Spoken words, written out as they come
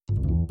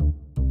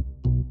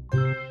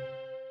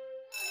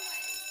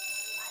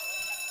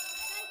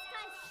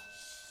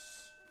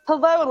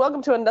Hello and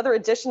welcome to another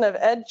edition of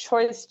Ed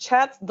Choice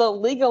Chats, the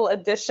legal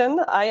edition.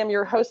 I am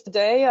your host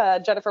today,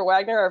 Jennifer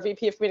Wagner, our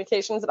VP of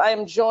Communications, and I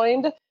am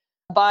joined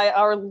by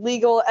our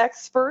legal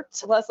expert,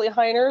 Leslie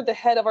Heiner, the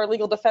head of our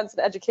Legal Defense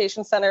and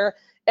Education Center,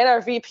 and our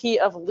VP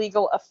of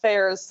Legal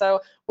Affairs. So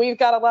we've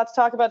got a lot to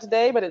talk about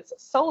today, but it's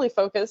solely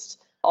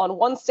focused on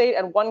one state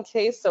and one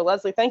case. So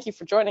Leslie, thank you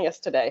for joining us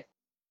today.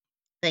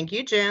 Thank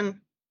you, Jen.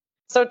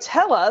 So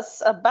tell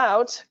us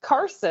about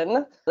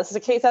Carson. This is a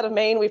case out of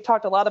Maine we've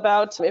talked a lot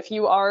about. If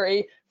you are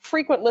a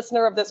frequent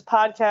listener of this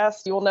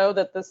podcast, you will know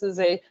that this is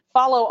a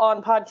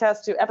follow-on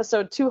podcast to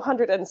episode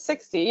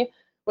 260,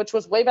 which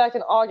was way back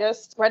in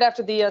August, right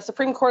after the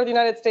Supreme Court of the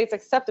United States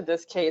accepted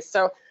this case.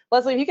 So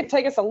Leslie, if you could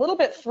take us a little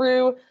bit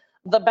through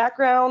the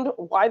background,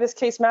 why this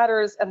case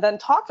matters, and then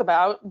talk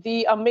about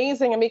the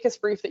amazing amicus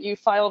brief that you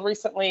filed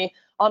recently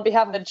on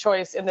behalf of Ed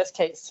Choice in this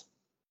case.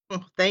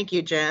 Thank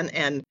you, Jen.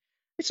 And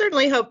I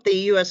certainly hope the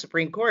U.S.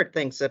 Supreme Court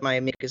thinks that my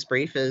amicus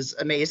brief is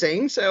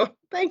amazing. So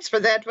thanks for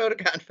that vote of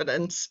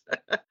confidence.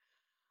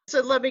 So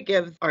let me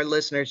give our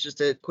listeners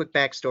just a quick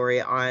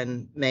backstory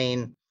on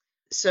Maine.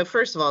 So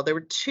first of all, there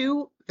were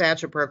two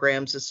voucher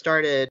programs that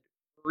started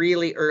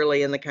really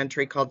early in the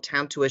country called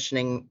town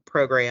tuitioning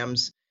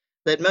programs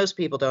that most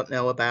people don't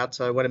know about.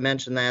 So I want to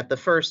mention that. The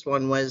first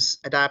one was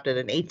adopted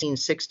in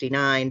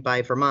 1869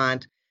 by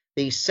Vermont.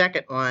 The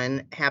second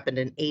one happened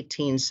in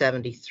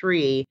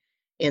 1873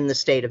 in the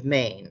state of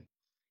Maine.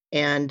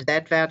 And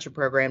that voucher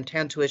program,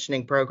 town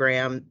tuitioning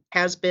program,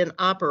 has been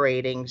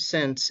operating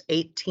since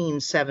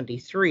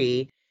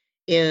 1873,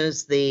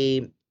 is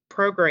the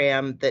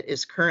program that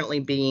is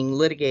currently being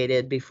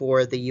litigated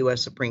before the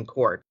U.S. Supreme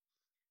Court.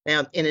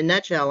 Now, in a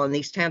nutshell, on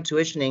these town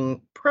tuitioning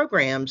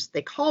programs,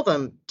 they call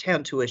them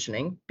town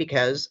tuitioning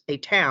because a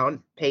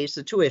town pays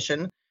the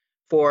tuition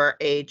for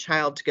a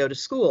child to go to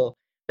school.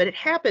 But it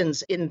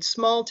happens in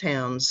small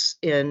towns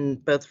in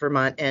both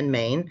Vermont and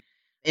Maine,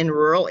 in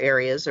rural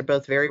areas. They're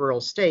both very rural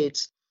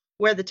states,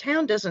 where the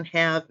town doesn't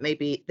have,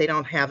 maybe they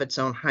don't have its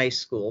own high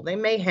school. They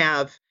may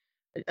have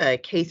a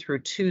K through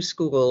 2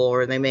 school,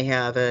 or they may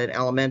have an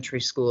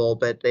elementary school,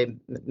 but they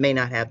may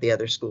not have the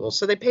other schools.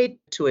 So they pay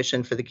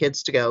tuition for the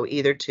kids to go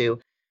either to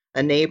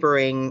a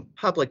neighboring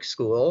public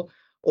school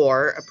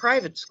or a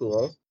private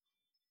school.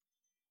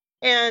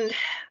 And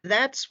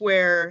that's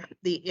where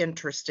the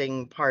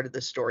interesting part of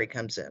the story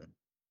comes in.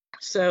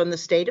 So in the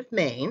state of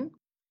Maine,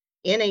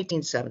 in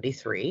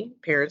 1873,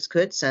 parents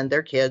could send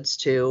their kids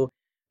to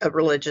a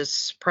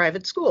religious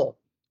private school,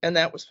 and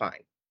that was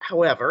fine.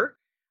 However,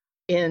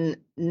 in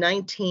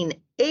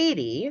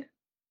 1980,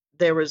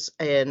 there was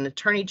an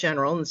attorney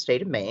general in the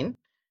state of Maine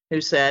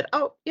who said,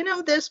 oh,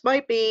 this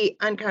might be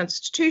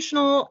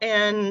unconstitutional,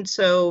 and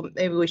so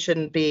maybe we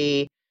shouldn't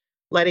be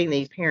letting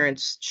these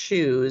parents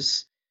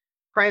choose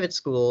private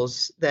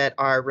schools that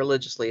are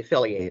religiously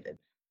affiliated.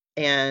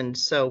 And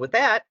so with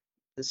that,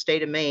 the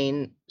state of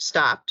Maine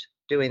stopped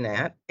doing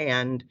that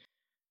and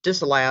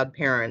disallowed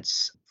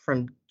parents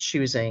from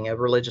choosing a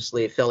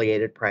religiously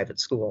affiliated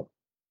private school.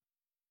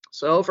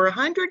 So for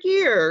 100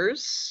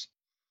 years,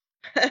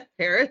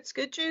 parents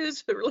could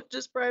choose a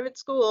religious private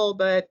school,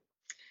 but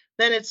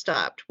then it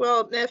stopped.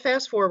 Well, now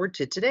fast forward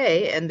to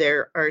today, and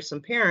there are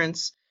some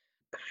parents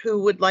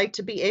who would like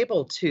to be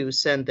able to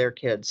send their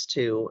kids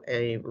to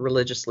a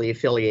religiously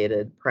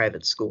affiliated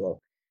private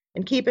school.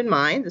 And keep in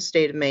mind, the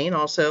state of Maine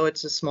also,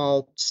 it's a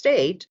small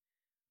state,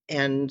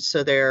 and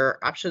so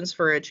their options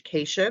for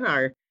education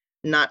are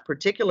not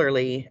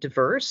particularly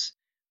diverse.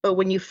 But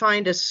when you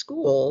find a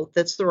school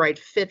that's the right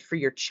fit for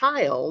your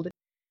child,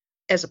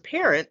 as a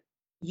parent,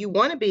 you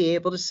want to be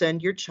able to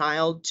send your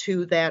child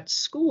to that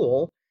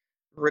school,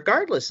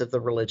 regardless of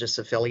the religious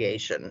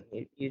affiliation.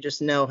 You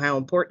just know how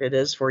important it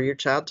is for your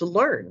child to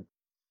learn.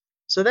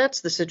 So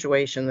that's the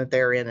situation that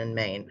they're in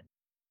Maine.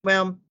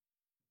 Well,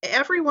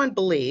 everyone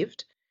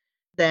believed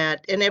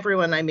that, and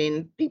everyone, I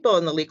mean, people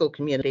in the legal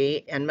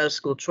community and most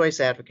school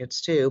choice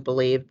advocates too,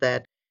 believed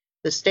that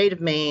the state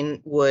of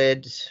Maine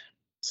would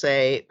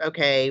say,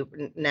 okay,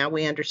 now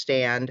we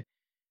understand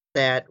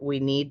that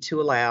we need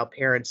to allow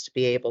parents to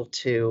be able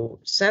to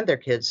send their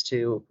kids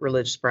to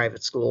religious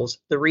private schools.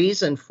 The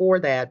reason for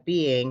that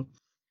being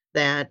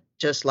that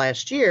just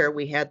last year,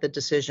 we had the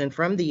decision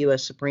from the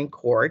U.S. Supreme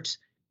Court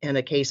in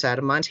a case out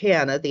of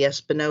Montana, the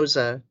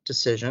Espinoza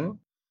decision,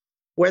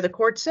 where the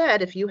court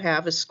said if you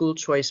have a school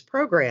choice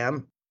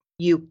program,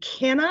 you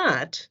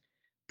cannot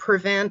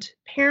prevent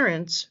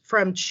parents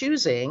from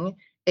choosing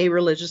a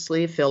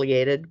religiously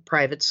affiliated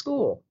private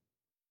school.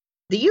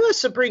 The U.S.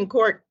 Supreme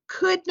Court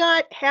could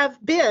not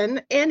have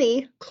been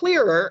any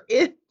clearer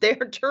in their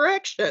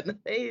direction.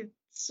 They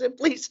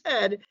simply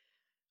said it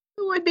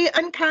would be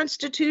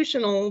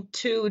unconstitutional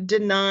to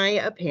deny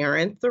a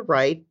parent the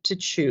right to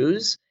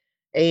choose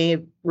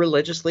a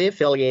religiously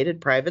affiliated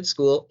private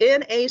school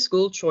in a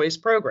school choice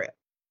program.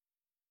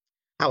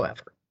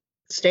 However,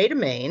 the state of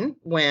Maine,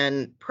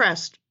 when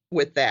pressed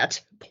with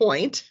that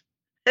point,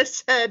 has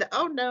said,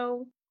 oh,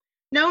 no,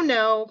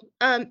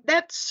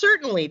 that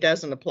certainly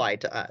doesn't apply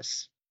to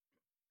us.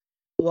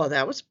 Well,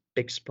 that was a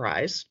big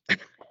surprise.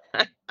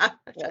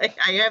 Yeah.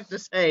 I have to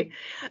say,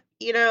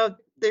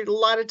 there's a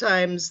lot of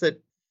times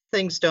that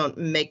things don't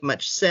make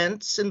much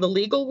sense in the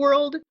legal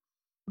world,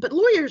 but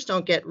lawyers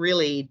don't get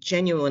really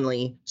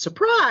genuinely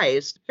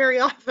surprised very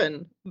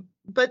often.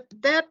 But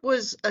that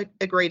was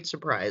a great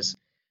surprise.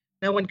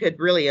 No one could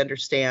really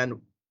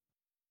understand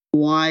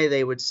why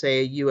they would say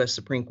a U.S.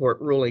 Supreme Court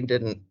ruling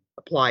didn't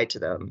apply to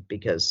them,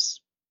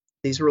 because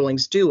these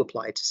rulings do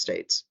apply to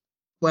states.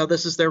 Well,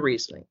 this is their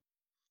reasoning.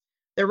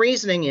 Their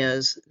reasoning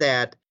is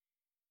that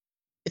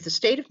if the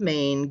state of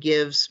Maine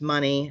gives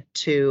money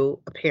to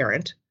a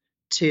parent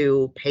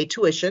to pay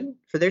tuition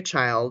for their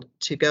child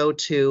to go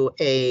to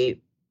a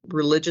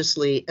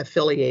religiously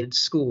affiliated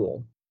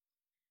school,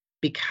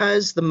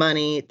 because the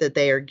money that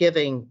they are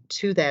giving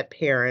to that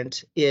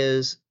parent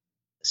is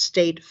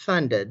state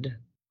funded,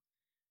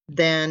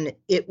 then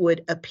it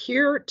would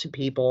appear to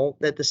people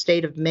that the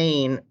state of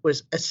Maine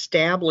was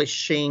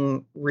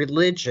establishing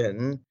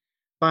religion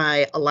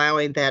by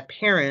allowing that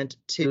parent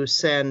to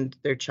send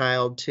their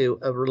child to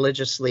a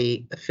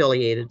religiously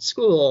affiliated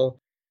school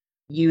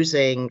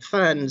using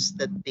funds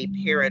that the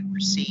parent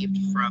received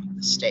from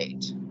the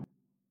state.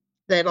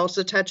 That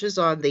also touches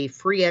on the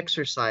free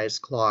exercise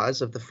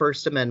clause of the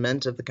First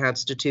Amendment of the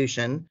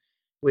Constitution,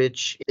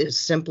 which is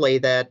simply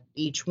that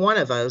each one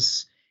of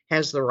us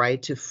has the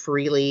right to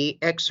freely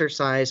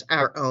exercise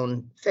our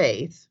own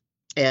faith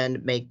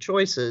and make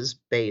choices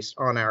based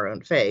on our own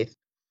faith.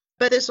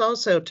 But this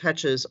also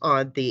touches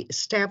on the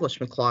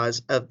Establishment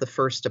Clause of the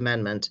First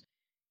Amendment,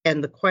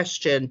 and the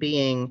question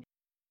being,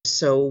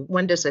 so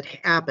when does it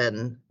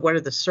happen? What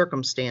are the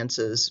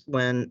circumstances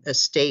when a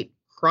state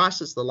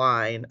crosses the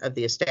line of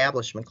the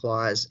Establishment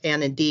Clause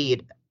and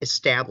indeed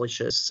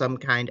establishes some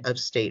kind of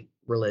state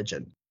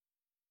religion?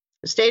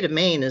 The state of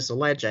Maine is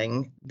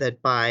alleging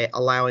that by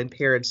allowing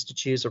parents to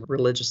choose a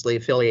religiously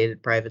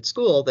affiliated private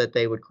school, that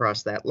they would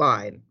cross that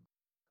line.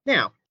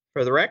 Now,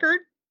 for the record,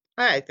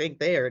 I think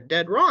they are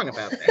dead wrong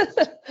about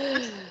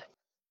that.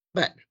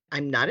 But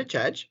I'm not a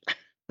judge,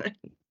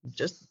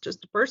 just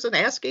a person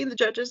asking the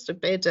judges to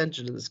pay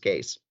attention to this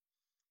case.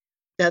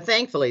 Now,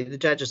 thankfully, the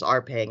judges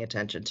are paying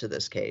attention to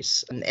this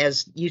case. And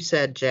as you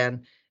said,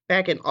 Jen,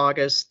 back in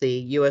August, the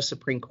U.S.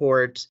 Supreme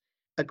Court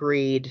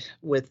agreed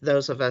with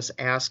those of us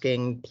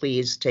asking,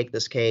 please take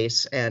this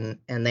case, and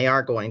they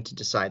are going to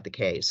decide the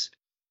case.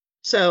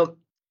 So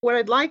what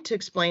I'd like to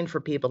explain for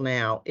people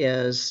now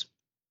is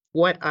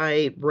what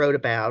I wrote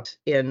about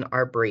in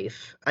our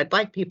brief. I'd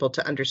like people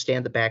to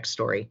understand the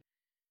backstory.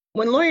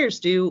 When lawyers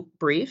do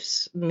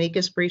briefs,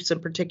 amicus briefs in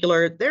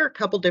particular, there are a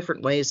couple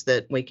different ways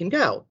that we can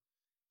go.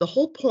 The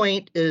whole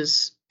point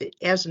is,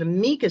 as an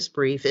amicus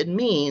brief, it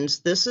means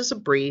this is a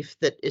brief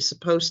that is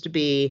supposed to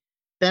be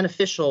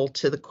beneficial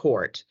to the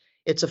court.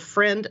 It's a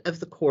friend of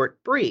the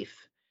court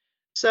brief.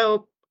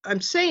 So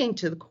I'm saying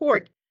to the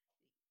court,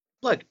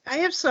 look, I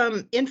have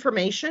some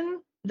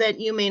information that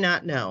you may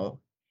not know.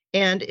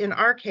 And in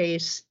our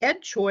case,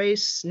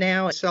 EdChoice,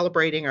 now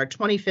celebrating our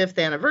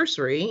 25th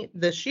anniversary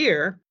this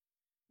year,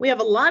 we have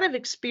a lot of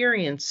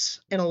experience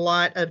and a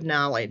lot of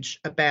knowledge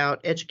about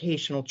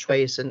educational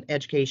choice and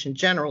education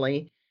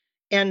generally.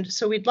 And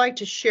so we'd like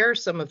to share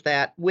some of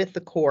that with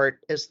the court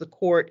as the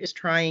court is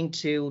trying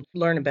to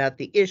learn about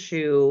the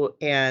issue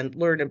and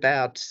learn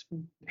about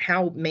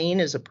how Maine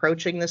is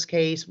approaching this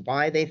case,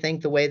 why they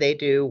think the way they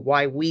do,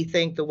 why we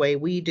think the way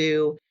we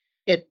do.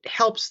 It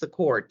helps the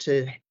court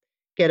to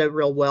get a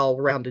real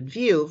well-rounded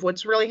view of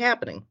what's really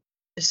happening.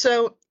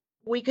 So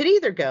we could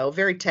either go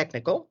very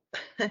technical,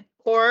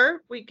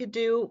 or we could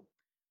do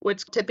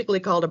what's typically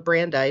called a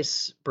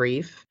Brandeis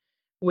brief,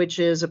 which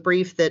is a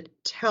brief that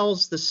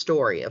tells the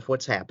story of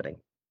what's happening.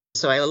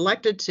 So I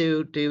elected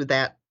to do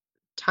that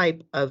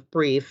type of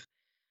brief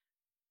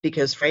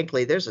because,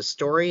 frankly, there's a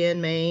story in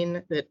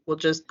Maine that will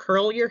just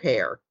curl your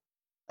hair.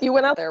 You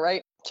went out there,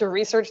 right, to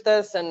research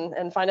this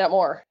and find out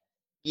more?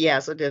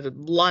 Yes, I did a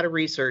lot of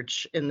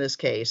research in this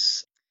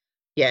case.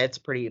 Yeah, it's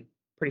pretty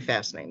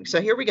fascinating.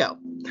 So here we go.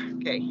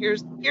 Okay,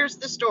 here's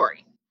the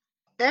story.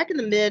 Back in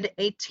the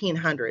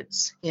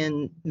mid-1800s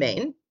in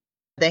Maine,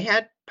 they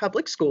had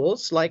public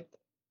schools like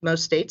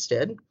most states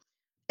did,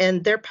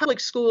 and their public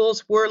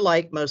schools were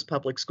like most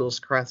public schools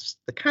across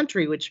the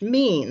country, which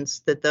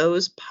means that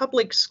those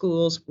public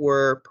schools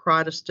were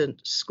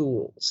Protestant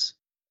schools.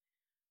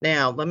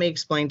 Now, let me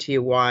explain to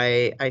you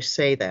why I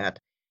say that.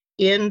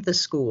 In the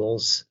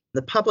schools,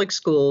 the public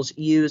schools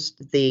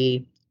used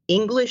the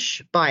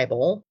English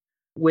Bible,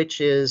 which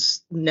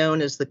is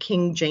known as the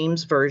King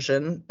James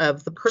Version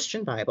of the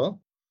Christian Bible.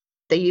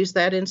 They used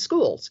that in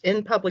schools,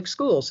 in public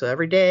schools. So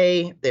every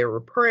day there were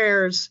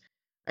prayers.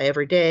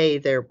 Every day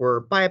there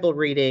were Bible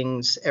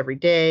readings. Every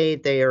day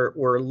there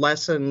were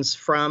lessons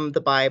from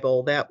the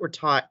Bible that were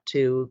taught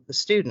to the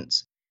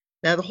students.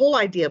 Now, the whole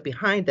idea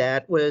behind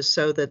that was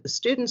so that the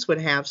students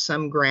would have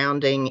some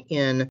grounding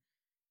in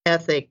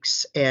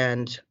ethics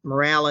and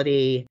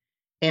morality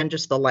and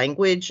just the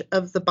language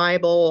of the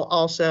Bible.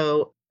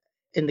 Also,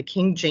 in the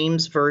King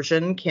James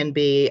Version can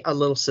be a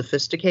little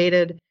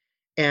sophisticated.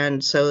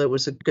 And so it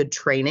was a good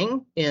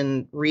training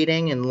in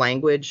reading and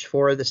language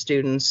for the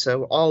students.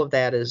 So all of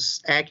that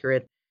is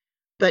accurate.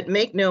 But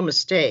make no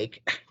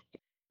mistake,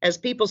 as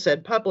people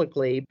said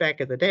publicly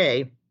back in the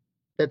day,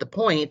 that the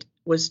point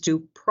was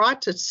to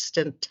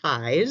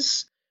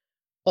Protestantize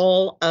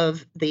all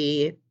of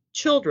the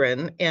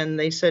children. And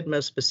they said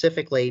most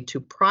specifically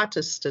to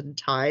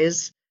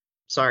Protestantize,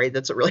 sorry,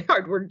 that's a really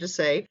hard word to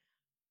say,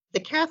 the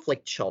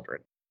Catholic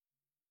children.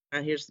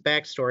 Now, here's the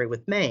backstory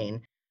with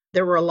Maine.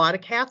 There were a lot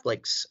of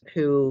Catholics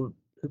who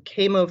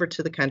came over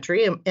to the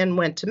country and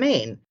went to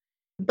Maine,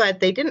 but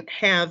they didn't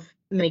have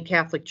many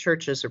Catholic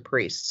churches or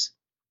priests.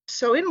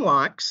 So in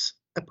walks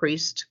a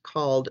priest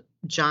called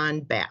John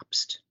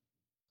Baptist.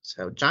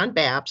 So John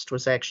Baptist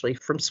was actually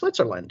from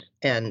Switzerland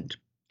and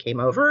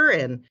came over,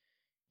 and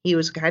he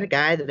was the kind of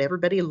guy that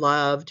everybody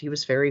loved. He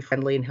was very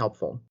friendly and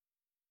helpful.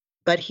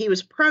 But he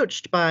was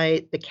approached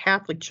by the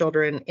Catholic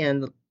children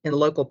in the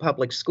local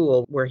public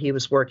school where he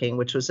was working,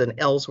 which was in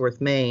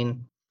Ellsworth,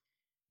 Maine.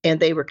 And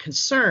they were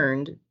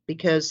concerned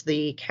because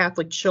the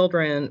Catholic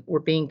children were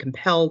being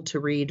compelled to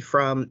read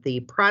from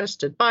the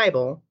Protestant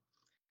Bible,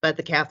 but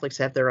the Catholics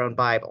have their own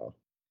Bible.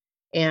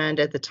 And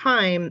at the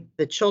time,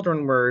 the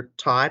children were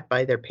taught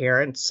by their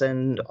parents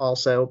and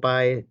also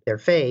by their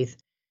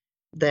faith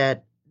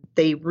that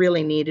they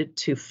really needed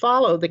to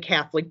follow the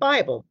Catholic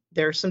Bible.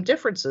 There are some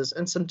differences,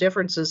 and some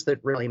differences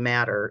that really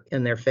matter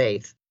in their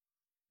faith.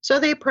 So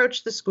they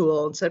approached the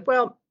school and said,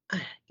 well,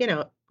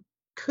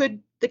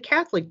 could the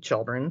Catholic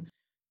children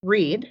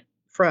read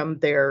from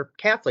their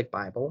Catholic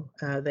Bible?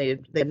 They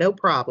had no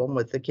problem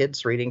with the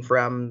kids reading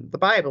from the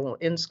Bible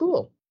in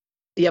school.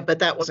 Yeah, but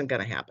that wasn't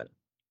going to happen.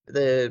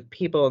 The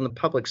people in the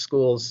public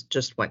schools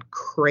just went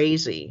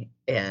crazy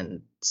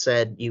and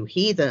said, you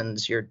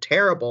heathens, you're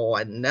terrible,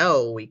 and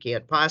no, we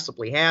can't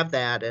possibly have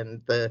that,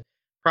 and the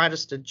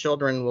Protestant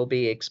children will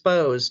be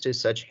exposed to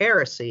such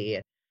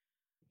heresy.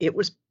 It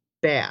was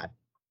bad.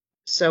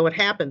 So what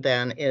happened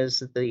then is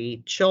that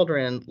the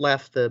children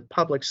left the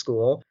public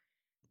school,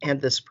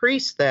 and this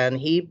priest then,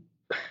 he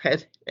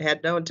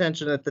had no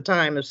intention at the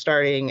time of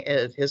starting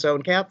his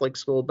own Catholic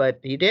school,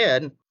 but he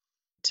did,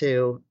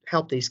 to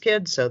help these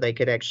kids so they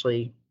could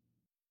actually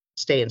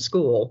stay in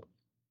school.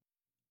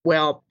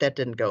 Well, that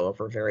didn't go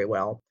over very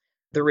well.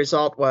 The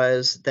result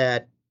was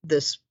that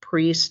this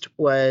priest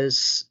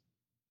was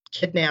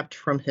kidnapped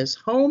from his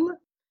home.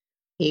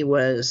 He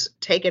was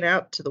taken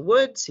out to the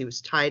woods. He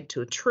was tied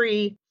to a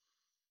tree.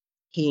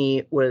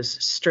 He was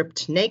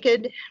stripped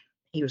naked.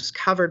 He was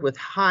covered with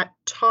hot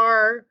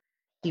tar.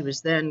 He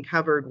was then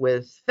covered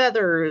with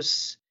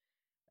feathers.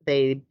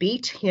 They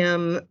beat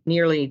him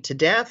nearly to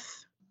death.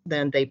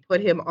 Then they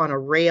put him on a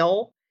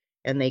rail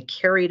and they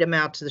carried him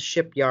out to the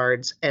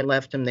shipyards and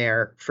left him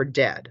there for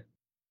dead.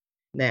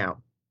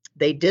 Now,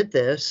 they did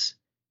this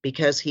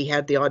because he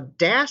had the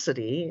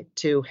audacity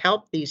to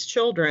help these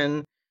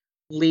children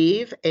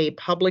leave a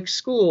public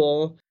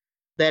school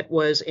that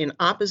was in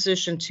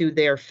opposition to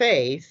their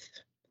faith,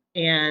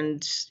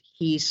 and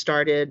he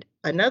started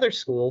another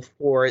school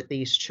for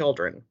these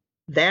children.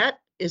 That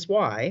is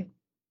why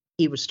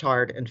he was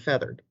tarred and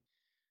feathered.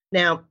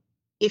 Now,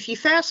 if you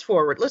fast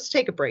forward, let's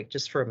take a break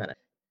just for a minute.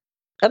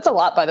 That's a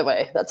lot, by the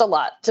way. That's a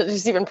lot to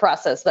just even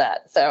process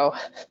that. So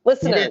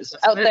listeners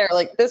out there,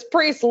 like, this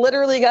priest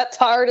literally got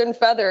tarred and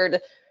feathered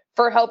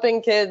for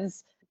helping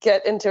kids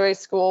get into a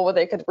school where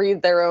they could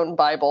read their own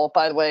Bible.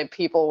 By the way,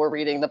 people were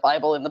reading the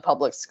Bible in the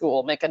public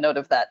school. Make a note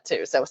of that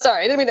too. So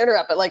sorry, I didn't mean to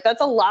interrupt, but like,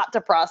 that's a lot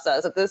to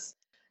process. That this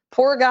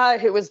poor guy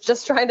who was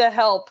just trying to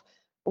help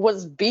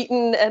was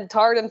beaten and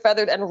tarred and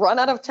feathered and run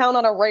out of town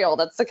on a rail.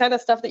 That's the kind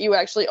of stuff that you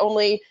actually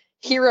only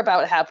hear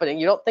about happening.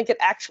 You don't think it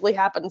actually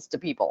happens to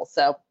people.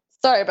 So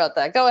sorry about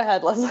that. Go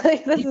ahead,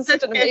 Leslie. This is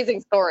such an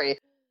amazing story.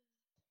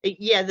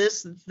 Yeah,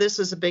 this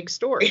is a big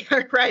story,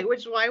 right? Which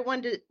is why I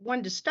wanted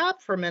to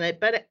stop for a minute.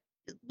 But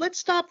let's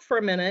stop for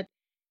a minute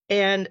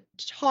and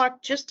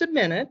talk just a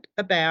minute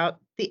about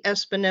the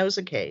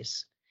Espinoza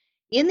case.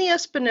 In the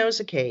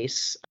Espinoza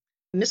case,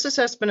 Mrs.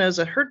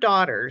 Espinoza, her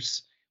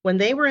daughters, when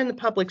they were in the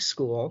public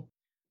school,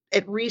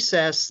 at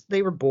recess,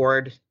 they were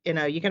bored.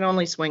 You can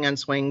only swing on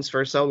swings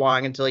for so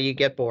long until you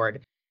get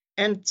bored.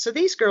 And so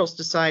these girls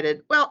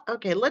decided, well,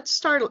 okay, let's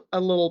start a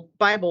little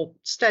Bible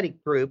study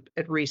group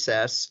at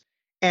recess,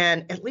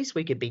 and at least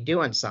we could be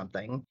doing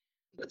something.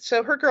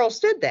 So her girls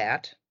did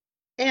that.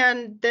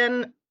 And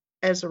then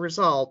as a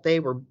result, they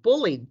were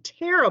bullied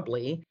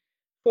terribly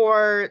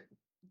for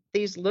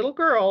these little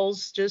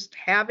girls just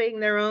having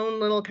their own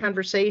little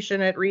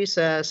conversation at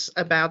recess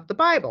about the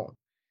Bible,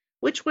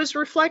 which was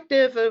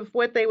reflective of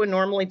what they would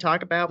normally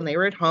talk about when they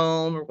were at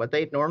home or what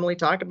they'd normally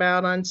talk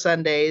about on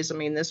Sundays. I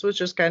mean, this was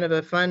just kind of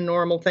a fun,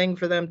 normal thing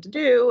for them to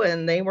do,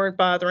 and they weren't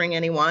bothering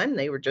anyone.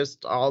 They were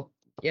just all,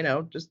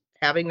 just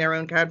having their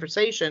own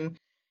conversation,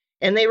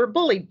 and they were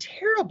bullied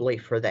terribly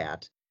for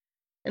that.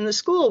 And the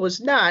school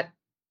was not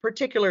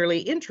particularly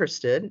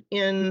interested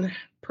in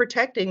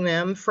protecting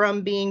them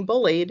from being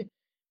bullied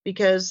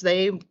because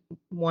they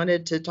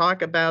wanted to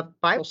talk about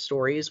Bible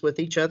stories with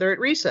each other at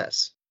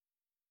recess.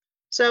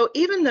 So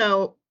even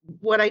though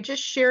what I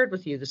just shared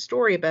with you, the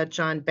story about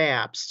John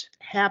Baptist,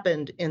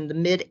 happened in the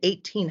mid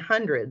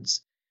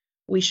 1800s.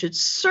 We should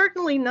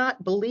certainly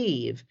not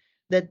believe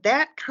that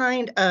that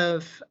kind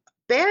of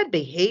bad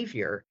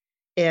behavior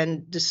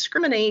and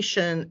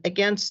discrimination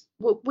against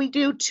what we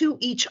do to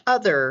each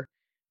other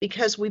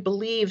because we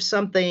believe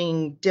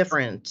something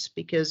different,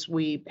 because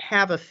we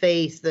have a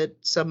faith that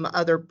some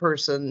other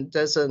person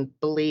doesn't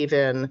believe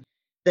in,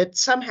 that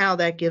somehow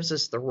that gives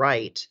us the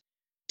right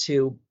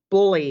to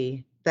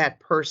bully that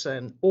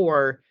person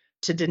or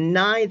to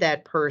deny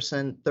that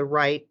person the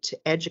right to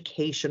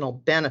educational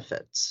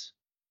benefits.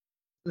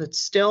 That's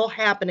still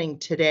happening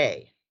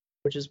today,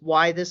 which is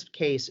why this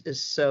case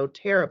is so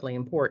terribly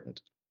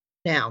important.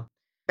 Now,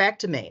 back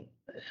to Maine.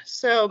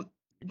 So,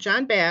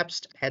 John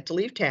Baptist had to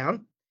leave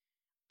town.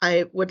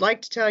 I would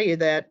like to tell you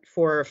that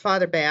for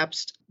Father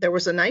Baptist, there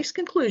was a nice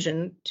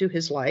conclusion to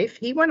his life.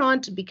 He went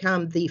on to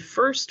become the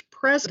first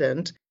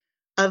president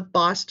of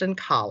Boston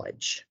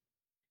College.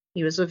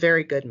 He was a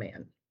very good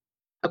man.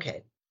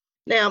 Okay.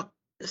 Now,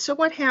 so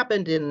what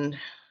happened in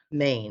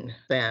Maine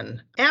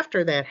then?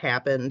 After that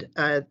happened,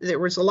 there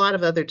was a lot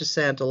of other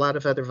dissent, a lot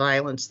of other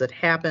violence that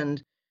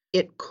happened.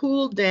 It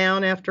cooled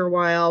down after a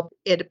while.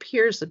 It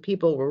appears that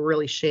people were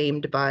really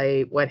shamed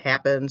by what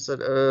happened.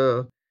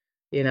 So,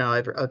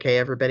 okay,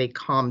 everybody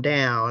calm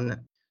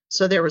down.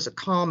 So there was a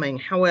calming.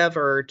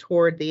 However,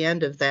 toward the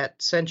end of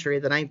that century,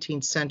 the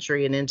 19th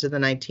century and into the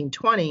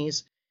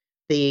 1920s,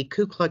 the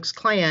Ku Klux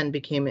Klan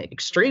became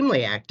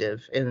extremely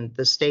active in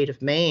the state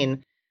of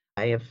Maine.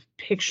 I have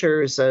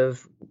pictures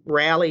of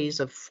rallies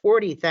of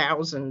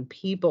 40,000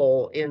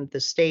 people in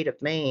the state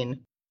of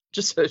Maine,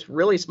 just a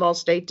really small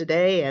state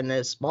today and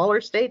a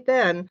smaller state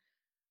then.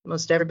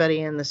 Almost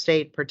everybody in the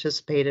state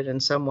participated in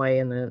some way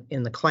in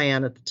the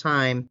Klan at the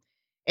time.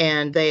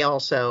 And they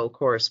also, of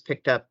course,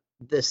 picked up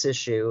this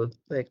issue.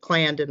 The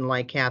Klan didn't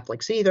like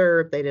Catholics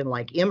either. They didn't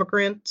like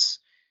immigrants.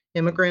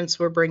 Immigrants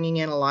were bringing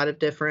in a lot of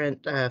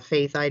different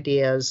faith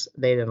ideas.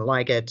 They didn't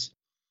like it.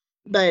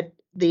 But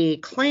the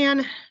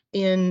Klan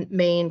in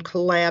Maine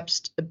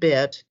collapsed a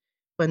bit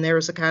when there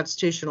was a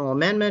constitutional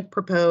amendment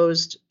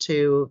proposed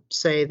to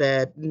say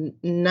that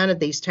none of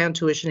these town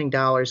tuitioning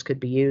dollars could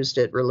be used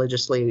at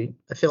religiously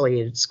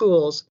affiliated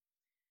schools.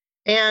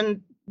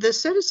 And the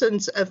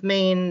citizens of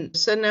Maine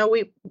said, no,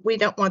 we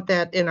don't want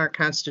that in our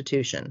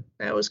Constitution.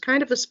 That was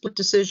kind of a split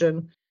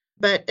decision,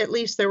 but at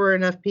least there were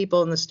enough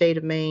people in the state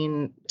of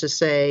Maine to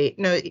say,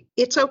 no,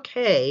 it's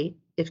okay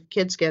if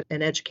kids get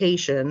an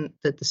education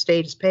that the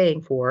state is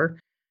paying for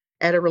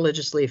at a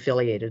religiously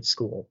affiliated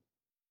school.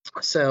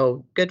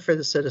 So good for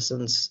the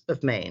citizens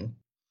of Maine.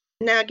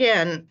 Now,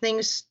 again,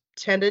 things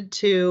tended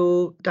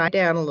to die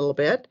down a little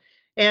bit,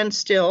 and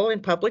still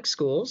in public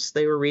schools,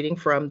 they were reading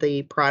from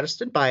the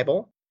Protestant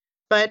Bible,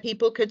 but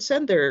people could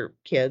send their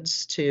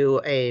kids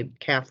to a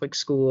Catholic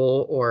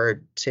school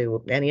or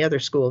to any other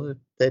school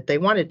that they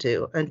wanted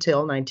to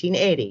until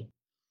 1980.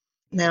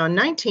 Now, in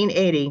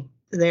 1980,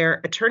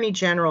 their attorney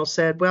general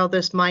said, well,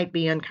 this might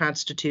be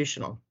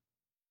unconstitutional,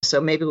 so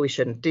maybe we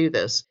shouldn't do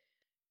this.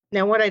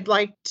 Now, what I'd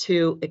like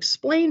to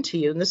explain to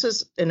you, and this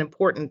is an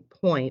important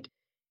point,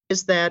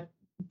 is that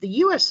the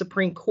U.S.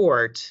 Supreme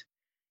Court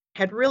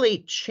had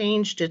really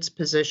changed its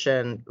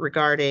position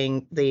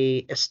regarding the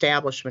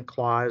Establishment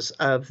Clause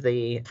of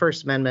the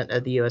First Amendment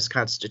of the U.S.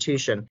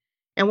 Constitution.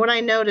 And what I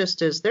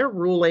noticed is their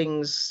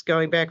rulings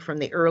going back from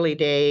the early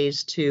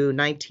days to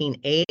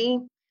 1980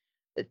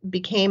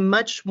 became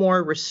much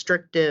more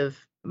restrictive,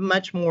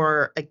 much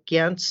more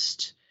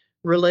against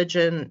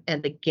religion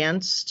and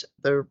against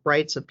the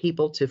rights of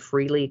people to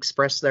freely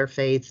express their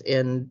faith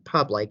in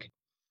public.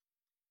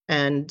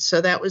 And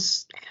so there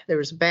was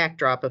a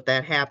backdrop of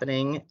that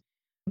happening.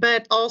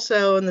 But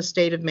also in the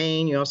state of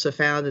Maine, you also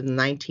found in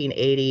the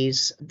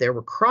 1980s, there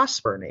were cross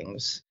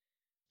burnings.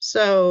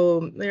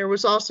 So there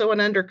was also an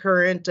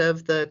undercurrent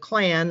of the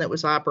Klan that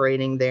was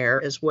operating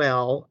there as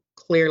well.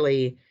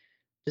 Clearly,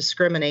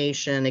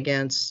 discrimination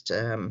against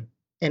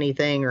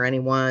anything or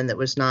anyone that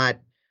was not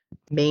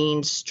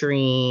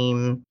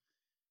mainstream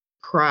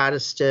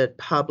Protestant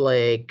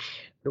public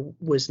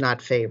was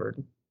not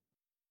favored.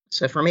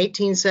 So from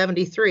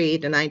 1873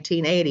 to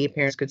 1980,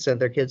 parents could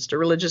send their kids to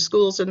religious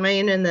schools in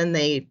Maine, and then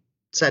they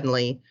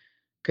suddenly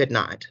could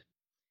not.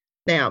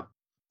 Now,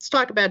 let's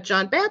talk about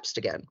John Baptist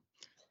again.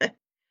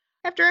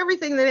 After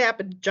everything that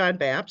happened to John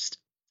Baptist,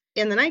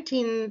 in the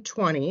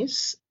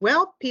 1920s,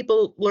 well,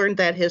 people learned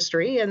that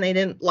history, and they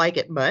didn't like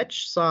it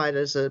much, saw it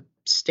as a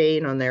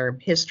stain on their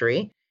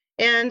history.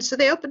 And so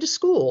they opened a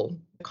school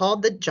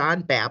called the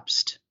John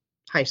Baptist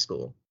High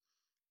School.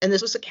 And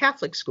this was a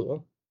Catholic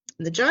school.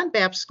 The John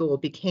Baptist School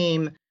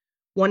became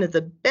one of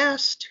the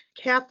best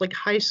Catholic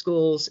high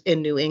schools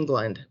in New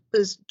England. It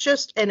was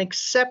just an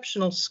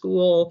exceptional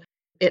school.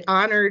 It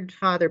honored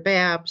Father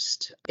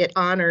Baptist. It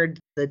honored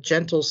the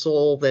gentle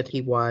soul that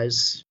he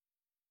was.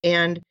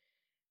 And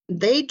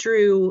they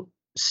drew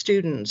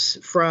students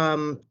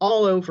from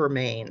all over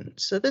Maine.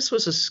 So this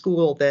was a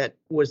school that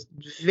was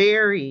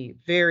very,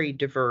 very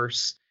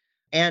diverse.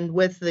 And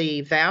with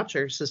the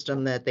voucher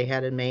system that they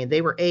had in Maine,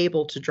 they were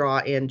able to draw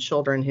in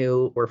children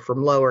who were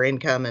from lower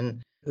income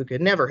and who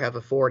could never have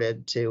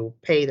afforded to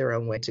pay their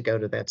own way to go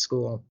to that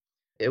school.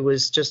 It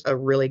was just a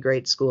really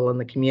great school in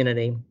the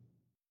community.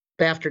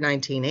 After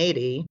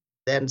 1980,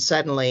 then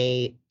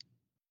suddenly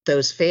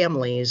those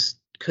families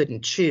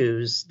couldn't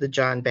choose the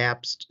John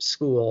Baptist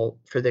school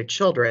for their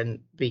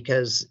children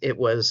because it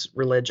was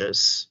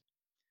religious.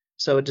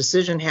 So a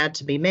decision had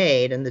to be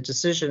made, and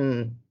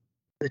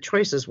the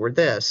choices were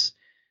this: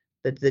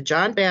 that the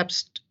John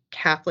Baptist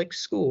Catholic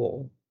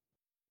school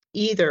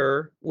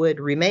either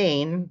would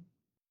remain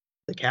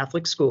the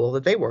Catholic school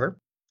that they were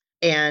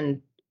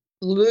and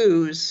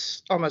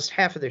lose almost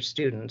half of their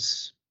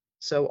students.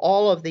 So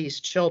all of these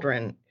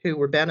children who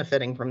were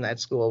benefiting from that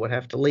school would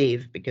have to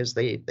leave because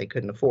they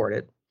couldn't afford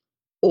it,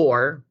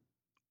 or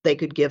they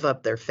could give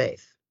up their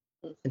faith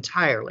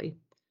entirely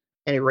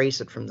and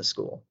erase it from the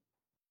school.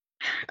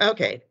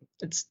 Okay,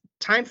 it's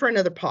time for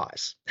another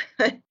pause.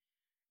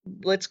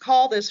 Let's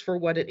call this for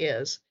what it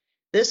is.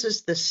 This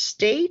is the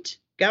state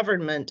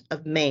government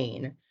of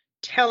Maine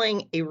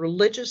telling a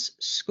religious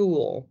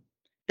school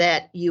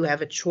that you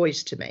have a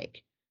choice to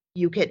make.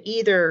 You can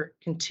either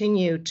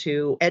continue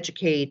to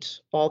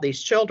educate all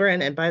these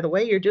children, and by the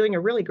way, you're doing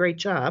a really great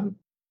job,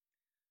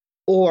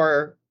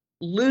 or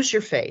lose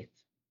your faith.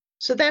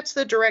 So that's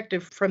the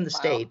directive from the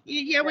state.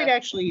 Yeah, we'd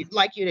actually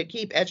like you to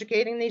keep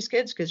educating these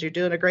kids because you're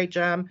doing a great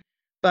job,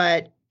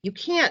 but you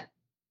can't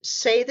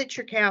say that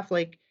you're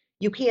Catholic.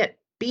 You can't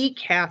be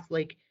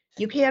Catholic.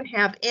 You can't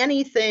have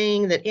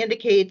anything that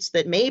indicates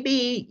that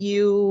maybe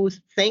you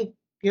think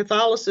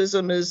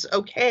Catholicism is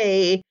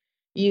okay.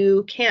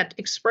 You can't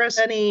express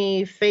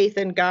any faith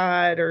in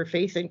God or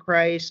faith in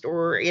Christ,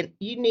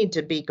 you need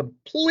to be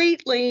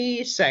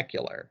completely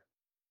secular.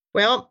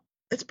 Well,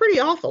 it's pretty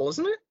awful,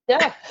 isn't it?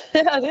 Yeah,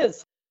 it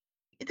is.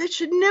 That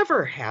should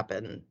never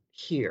happen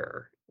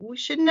here. We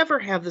should never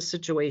have the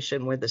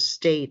situation where the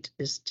state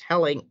is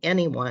telling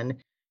anyone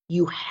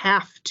you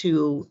have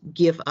to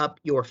give up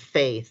your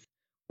faith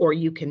or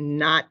you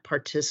cannot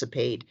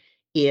participate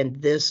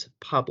in this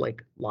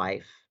public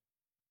life.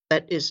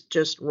 That is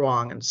just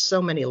wrong on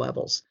so many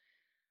levels.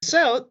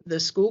 So the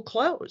school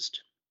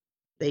closed.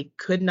 They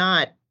could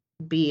not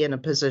be in a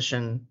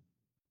position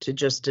to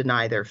just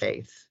deny their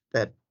faith,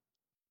 that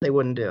they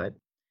wouldn't do it.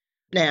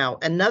 Now,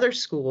 another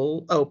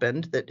school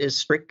opened that is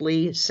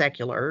strictly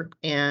secular,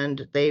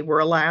 and they were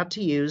allowed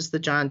to use the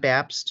John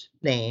Baptist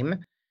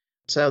name.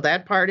 So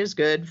that part is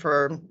good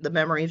for the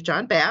memory of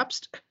John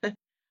Baptist.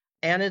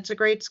 And it's a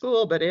great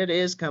school, but it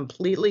is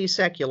completely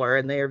secular,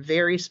 and they are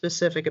very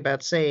specific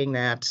about saying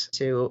that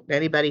to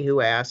anybody who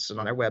asks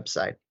on their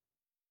website.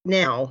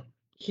 Now,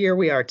 here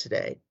we are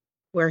today,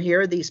 where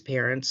here are these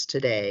parents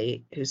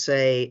today who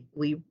say,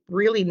 we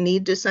really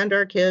need to send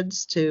our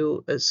kids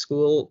to a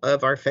school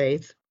of our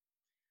faith.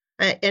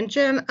 And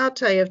Jen, I'll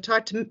tell you, I've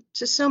talked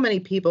to so many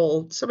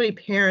people, so many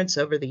parents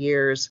over the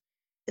years.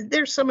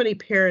 There's so many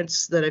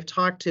parents that I've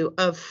talked to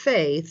of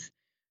faith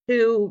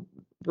who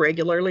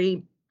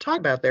regularly talk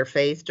about their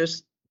faith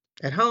just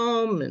at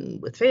home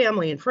and with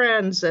family and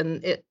friends,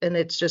 and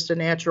it's just a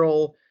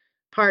natural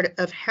part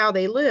of how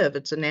they live.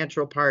 It's a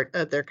natural part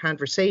of their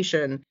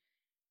conversation.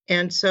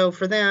 And so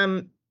for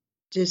them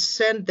to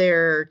send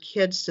their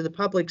kids to the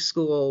public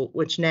school,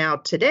 which now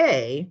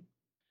today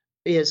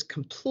is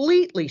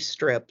completely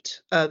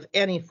stripped of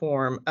any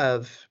form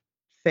of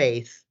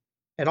faith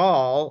at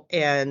all,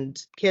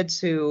 and kids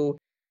who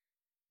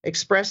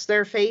express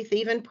their faith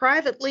even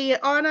privately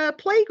on a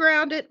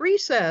playground at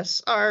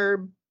recess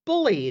are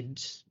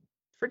bullied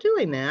for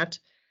doing that.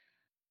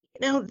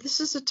 This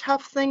is a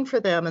tough thing for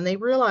them, and they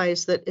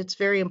realize that it's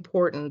very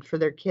important for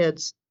their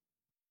kids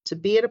to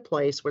be at a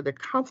place where they're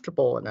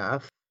comfortable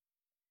enough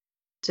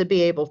to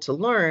be able to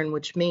learn,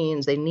 which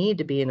means they need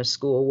to be in a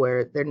school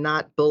where they're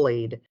not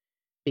bullied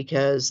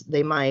because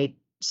they might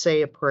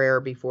say a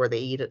prayer before they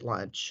eat at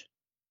lunch,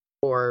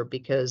 or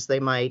because they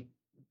might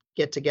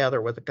get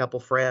together with a couple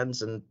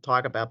friends and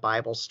talk about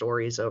Bible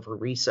stories over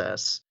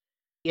recess.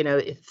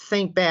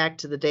 Think back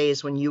to the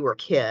days when you were a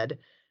kid.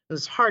 It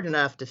was hard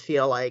enough to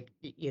feel like,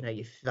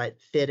 you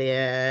fit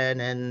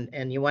in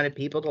and you wanted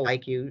people to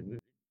like you.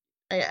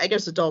 I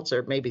guess adults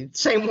are maybe the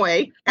same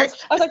way. I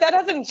was like, that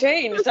hasn't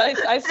changed.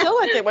 I still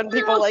like it when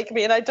people like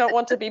me, and I don't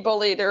want to be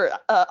bullied or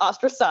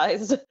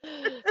ostracized.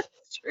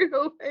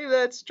 True.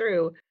 That's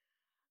true.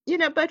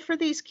 But for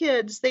these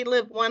kids, they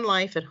live one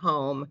life at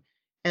home,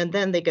 and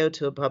then they go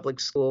to a public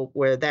school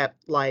where that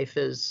life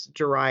is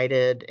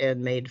derided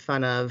and made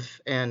fun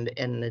of, and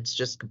it's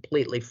just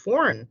completely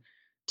foreign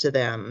to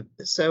them.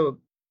 So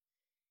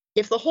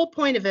if the whole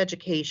point of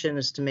education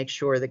is to make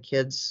sure the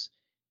kids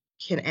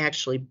can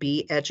actually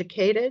be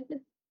educated,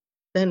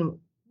 then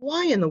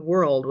why in the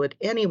world would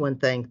anyone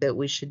think that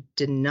we should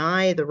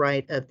deny the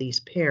right of these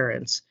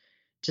parents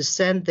to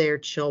send their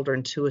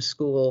children to a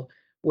school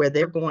where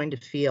they're going to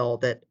feel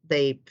that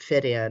they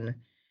fit in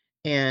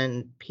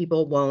and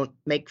people won't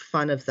make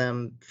fun of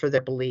them for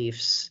their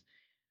beliefs,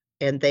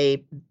 and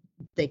they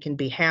can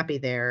be happy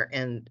there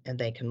and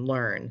they can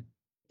learn?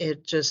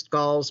 it just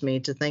galls me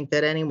to think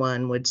that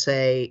anyone would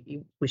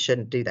say we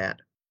shouldn't do that.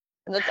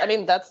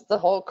 And that's the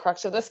whole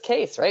crux of this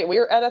case, right?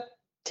 We're at a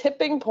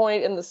tipping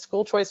point in the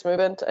school choice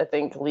movement, I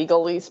think,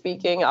 legally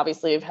speaking.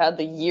 Obviously, we've had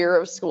the year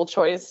of school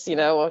choice.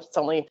 It's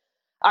only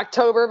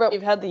October, but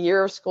we've had the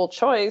year of school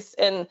choice.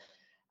 And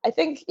I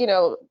think,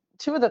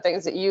 two of the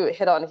things that you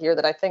hit on here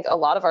that I think a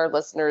lot of our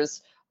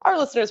listeners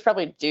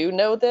probably do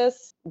know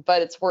this,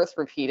 but it's worth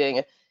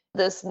repeating.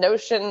 This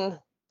notion,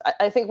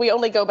 I think we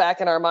only go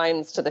back in our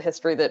minds to the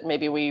history that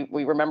maybe we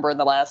remember in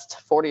the last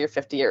 40 or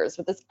 50 years.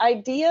 But this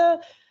idea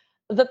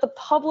that the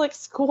public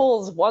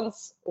schools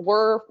once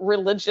were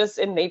religious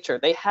in nature,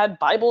 they had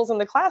Bibles in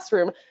the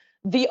classroom.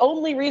 The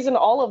only reason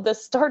all of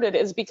this started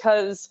is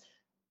because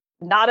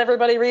not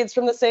everybody reads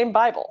from the same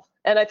Bible.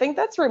 And I think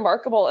that's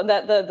remarkable. And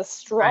that the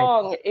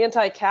strong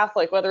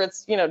anti-Catholic, whether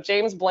it's,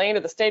 James Blaine or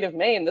the state of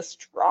Maine, the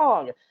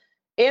strong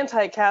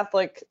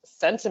anti-Catholic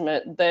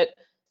sentiment that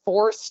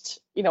forced,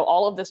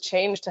 all of this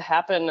change to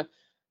happen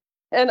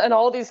and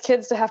all of these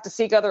kids to have to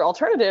seek other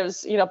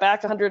alternatives,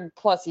 back 100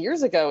 plus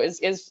years ago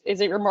is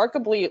a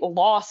remarkably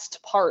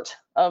lost part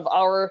of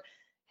our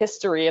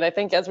history. And I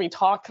think as we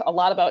talk a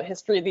lot about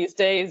history these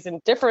days in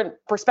different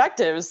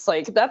perspectives,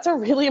 like that's a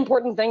really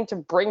important thing to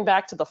bring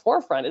back to the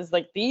forefront is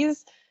like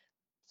these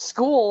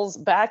schools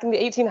back in the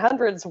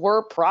 1800s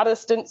were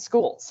Protestant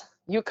schools.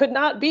 You could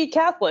not be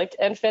Catholic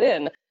and fit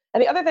in.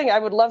 And the other thing I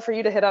would love for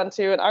you to hit on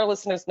too, and our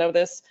listeners know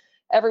this,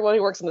 everyone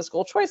who works in the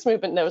school choice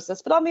movement knows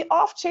this, but on the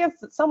off chance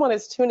that someone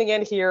is tuning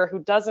in here who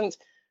doesn't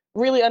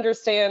really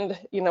understand,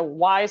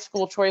 why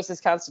school choice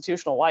is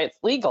constitutional, why it's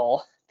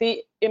legal,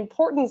 the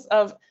importance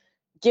of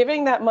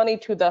giving that money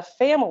to the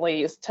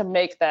families to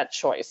make that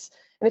choice.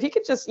 And if you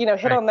could just,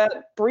 hit on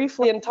that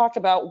briefly and talk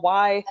about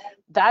why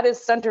that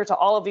is center to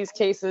all of these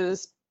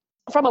cases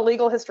from a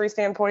legal history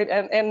standpoint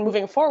and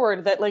moving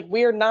forward, that like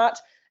we are not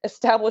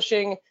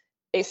establishing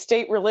a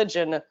state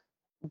religion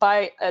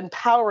by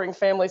empowering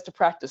families to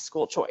practice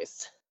school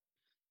choice.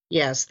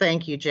 Yes,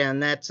 thank you, Jen.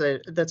 That's a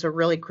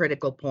really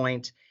critical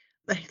point.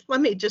 Let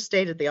me just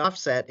state at the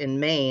offset, in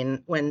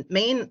Maine, when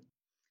Maine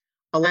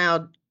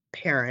allowed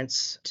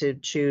parents to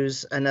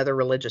choose another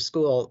religious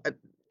school,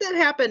 that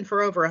happened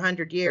for over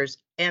 100 years.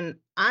 And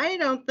I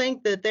don't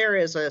think that there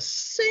is a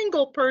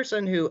single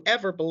person who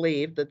ever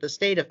believed that the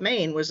state of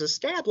Maine was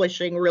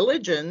establishing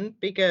religion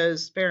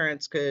because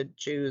parents could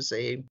choose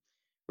a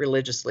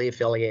religiously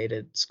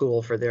affiliated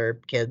school for their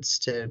kids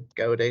to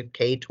go to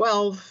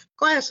K-12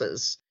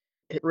 classes.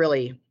 It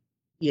really,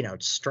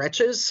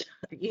 stretches.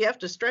 You have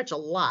to stretch a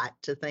lot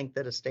to think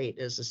that a state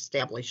is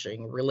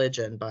establishing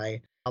religion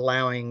by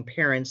allowing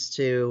parents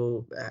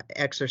to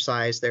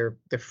exercise their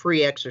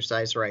free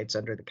exercise rights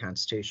under the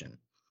Constitution.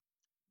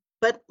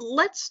 But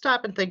let's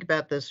stop and think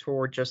about this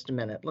for just a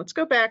minute. Let's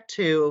go back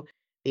to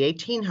the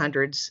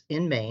 1800s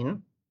in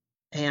Maine,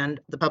 and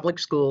the public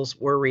schools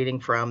were reading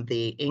from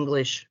the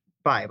English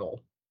Bible,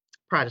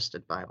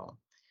 Protestant Bible.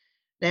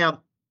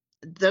 Now,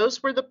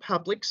 those were the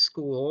public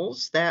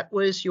schools. That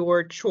was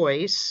your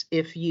choice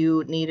if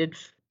you needed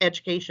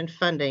education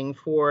funding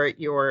for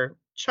your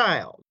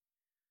child.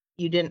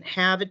 You didn't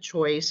have a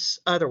choice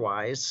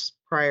otherwise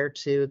prior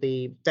to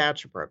the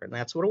voucher program.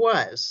 That's what it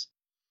was.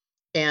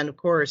 And of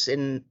course,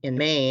 in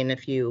Maine,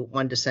 if you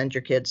wanted to send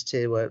your kids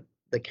to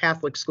the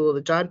Catholic school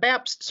that John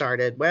Baptist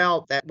started,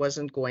 well, that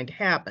wasn't going to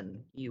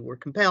happen. You were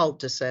compelled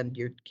to send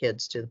your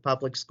kids to the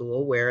public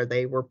school where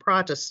they were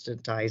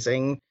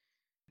Protestantizing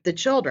the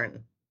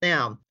children.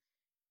 Now,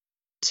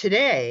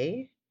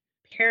 today,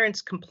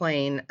 parents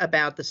complain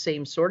about the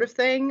same sort of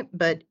thing,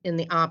 but in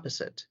the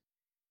opposite,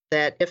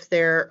 that if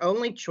their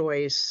only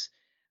choice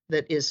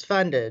that is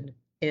funded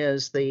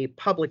is the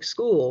public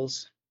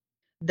schools,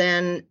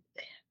 then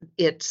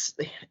it's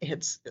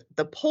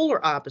the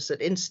polar opposite.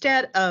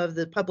 Instead of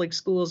the public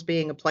schools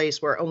being a place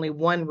where only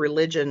one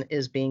religion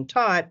is being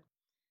taught,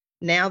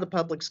 now the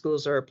public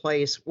schools are a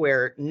place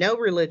where no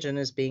religion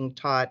is being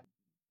taught,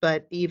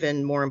 but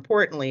even more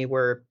importantly,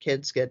 where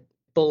kids get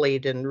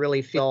bullied and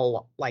really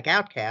feel like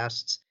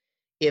outcasts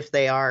if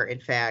they are, in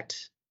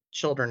fact,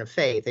 children of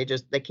faith.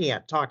 They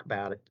can't talk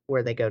about it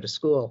where they go to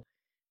school.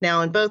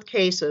 Now, in both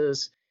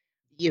cases,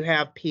 you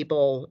have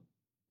people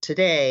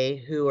today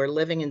who are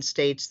living in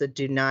states that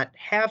do not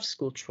have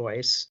school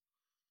choice,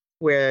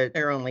 where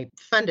their only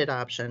funded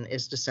option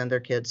is to send their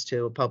kids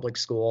to a public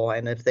school.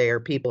 And if they are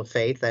people of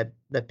faith,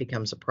 that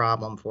becomes a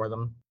problem for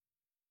them.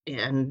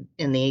 And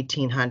in the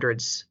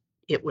 1800s,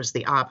 it was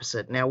the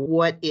opposite. Now,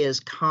 what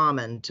is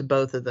common to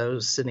both of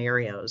those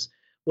scenarios?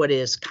 What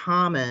is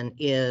common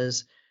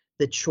is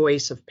the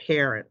choice of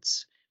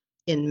parents.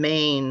 In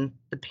Maine,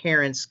 the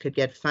parents could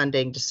get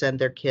funding to send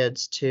their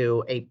kids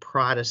to a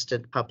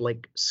Protestant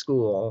public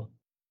school.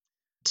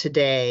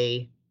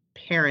 Today,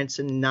 parents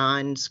in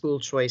non-school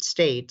choice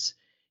states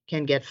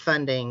can get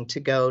funding to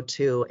go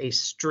to a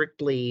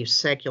strictly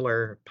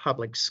secular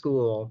public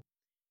school.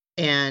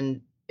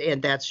 And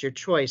that's your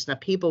choice. Now,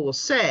 people will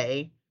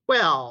say,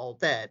 well,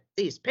 that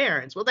these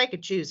parents, they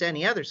could choose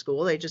any other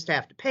school. They just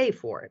have to pay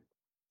for it.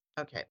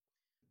 Okay.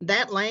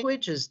 That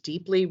language is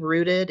deeply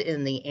rooted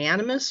in the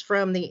animus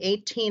from the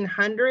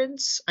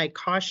 1800s. I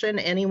caution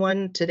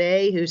anyone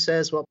today who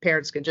says, well,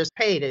 parents can just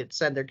pay to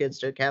send their kids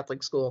to a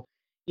Catholic school.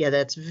 Yeah,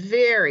 that's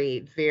very,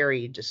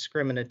 very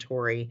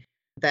discriminatory.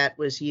 That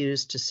was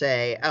used to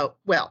say, oh,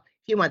 well,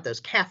 if you want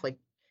those Catholic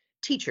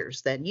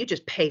teachers, then you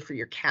just pay for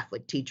your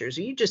Catholic teachers,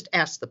 or you just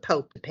ask the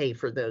Pope to pay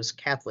for those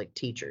Catholic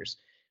teachers.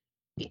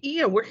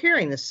 We're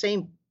hearing the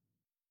same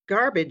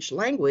garbage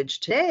language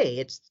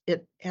today.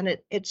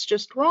 It's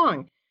just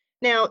wrong.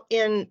 Now,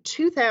 in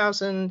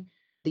 2000,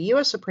 the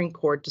U.S. Supreme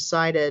Court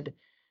decided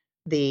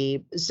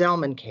the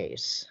Zelman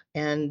case,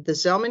 and the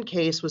Zelman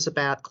case was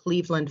about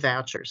Cleveland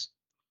vouchers.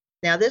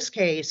 Now, this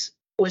case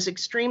was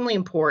extremely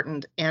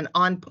important and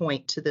on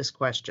point to this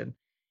question.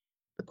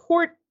 The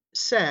court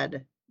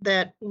said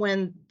that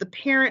when the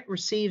parent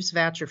receives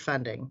voucher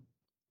funding,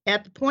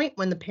 at the point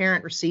when the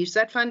parent receives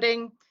that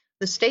funding,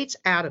 the state's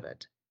out of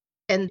it.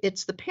 And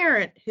it's the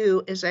parent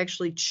who is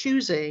actually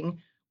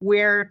choosing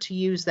where to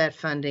use that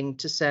funding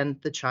to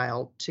send the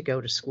child to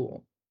go to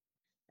school.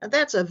 Now,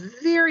 that's a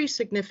very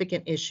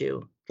significant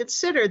issue.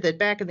 Consider that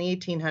back in the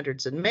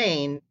 1800s in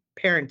Maine,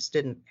 parents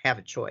didn't have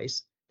a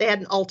choice. They had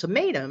an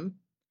ultimatum: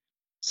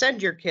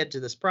 send your kid to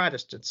this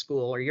Protestant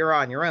school or you're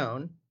on your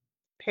own.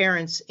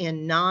 Parents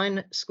in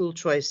non-school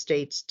choice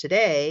states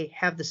today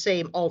have the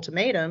same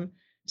ultimatum: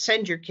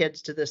 send your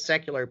kids to this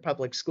secular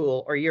public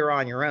school or you're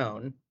on your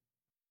own.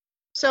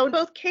 So in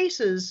both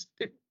cases,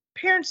 the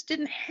parents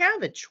didn't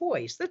have a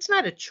choice. That's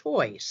not a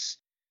choice.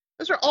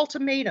 Those are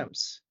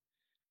ultimatums.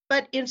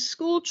 But in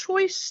school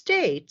choice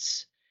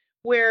states,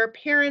 where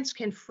parents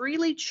can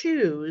freely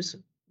choose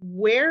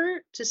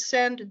where to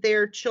send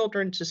their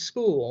children to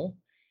school,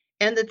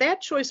 and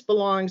that choice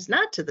belongs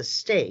not to the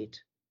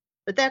state,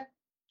 but that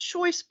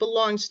choice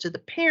belongs to the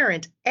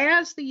parent,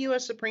 as the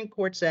U.S. Supreme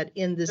Court said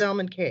in the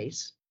Zelman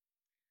case,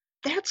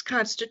 that's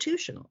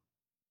constitutional.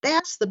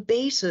 That's the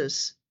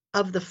basis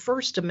of the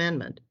First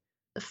Amendment.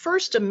 The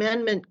First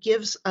Amendment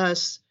gives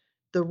us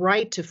the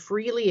right to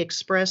freely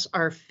express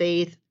our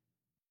faith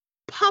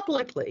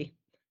publicly.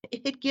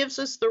 It gives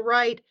us the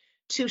right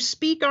to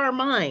speak our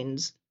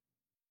minds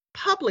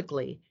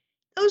publicly.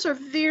 Those are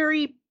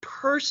very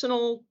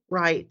personal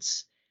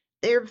rights.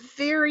 They're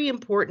very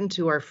important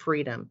to our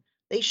freedom.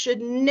 They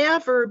should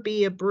never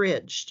be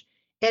abridged.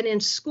 And in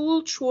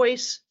school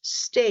choice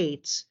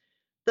states,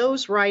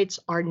 those rights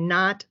are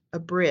not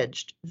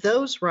abridged.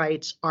 Those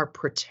rights are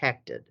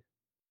protected.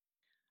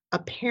 A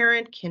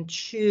parent can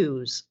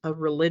choose a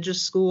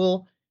religious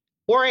school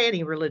or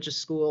any religious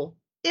school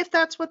if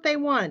that's what they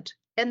want,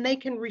 and they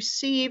can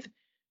receive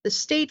the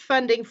state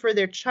funding for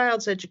their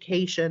child's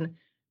education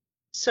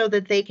so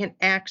that they can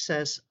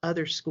access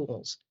other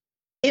schools.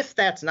 If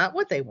that's not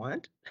what they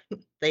want,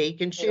 they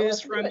can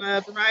choose from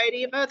a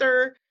variety of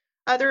other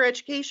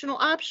educational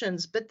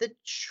options. But the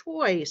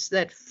choice,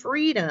 that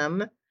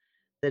freedom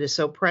that is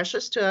so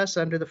precious to us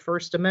under the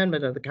First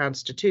Amendment of the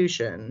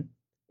Constitution,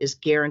 is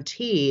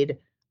guaranteed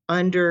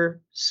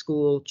under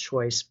school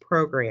choice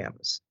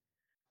programs.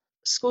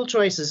 School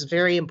choice is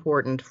very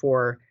important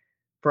for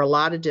a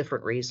lot of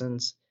different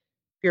reasons.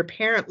 If you're a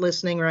parent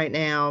listening right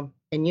now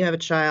and you have a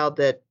child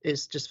that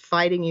is just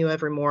fighting you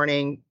every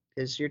morning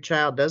because your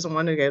child doesn't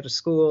want to go to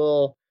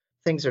school,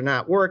 things are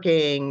not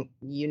working,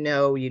 you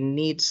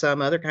need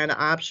some other kind of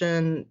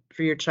option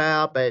for your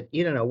child, but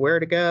you don't know where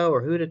to go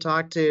or who to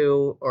talk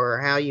to or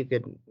how you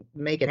could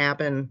make it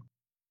happen,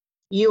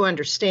 you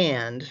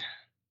understand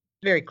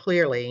very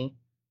clearly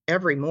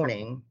every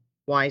morning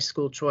why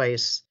school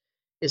choice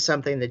is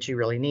something that you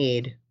really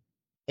need.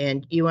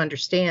 And you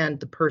understand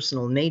the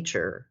personal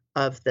nature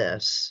of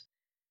this.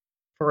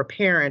 For a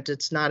parent,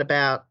 it's not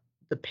about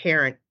the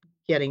parent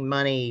getting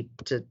money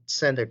to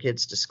send their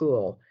kids to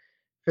school.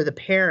 For the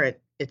parent,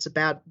 it's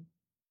about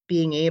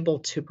being able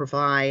to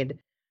provide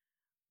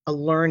a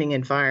learning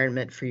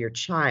environment for your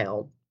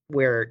child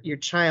where your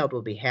child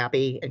will be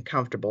happy and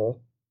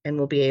comfortable and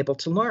will be able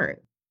to learn.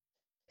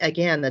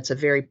 Again, that's a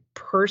very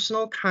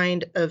personal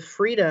kind of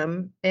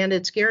freedom, and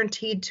it's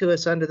guaranteed to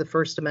us under the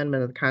First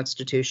Amendment of the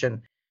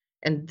Constitution.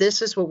 And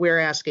this is what we're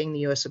asking the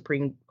U.S.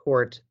 Supreme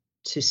Court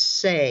to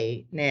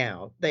say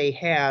now. They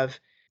have,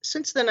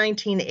 since the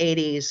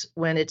 1980s,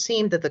 when it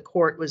seemed that the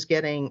court was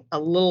getting a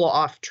little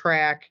off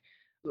track,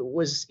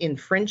 was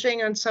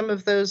infringing on some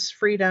of those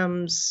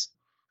freedoms.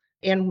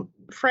 And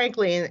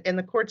frankly, and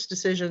the court's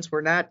decisions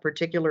were not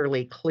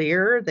particularly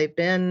clear. They've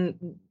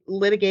been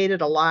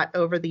litigated a lot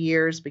over the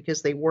years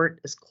because they weren't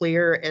as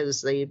clear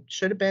as they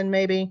should have been,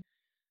 maybe.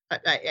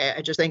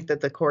 I just think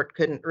that the court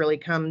couldn't really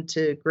come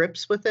to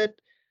grips with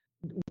it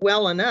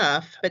well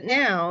enough. But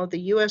now the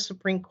U.S.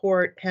 Supreme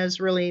Court has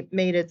really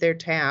made it their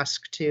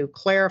task to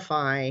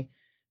clarify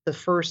the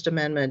First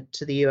Amendment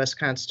to the U.S.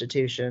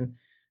 Constitution,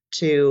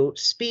 to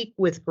speak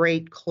with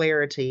great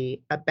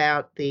clarity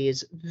about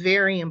these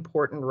very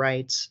important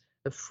rights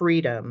of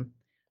freedom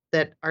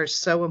that are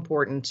so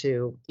important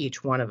to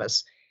each one of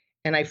us.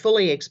 And I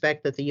fully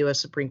expect that the U.S.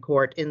 Supreme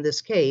Court, in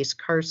this case,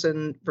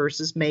 Carson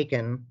versus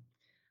Macon,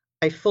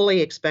 I fully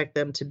expect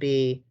them to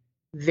be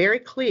very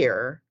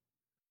clear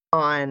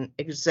on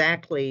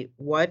exactly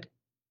what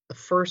the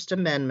First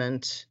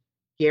Amendment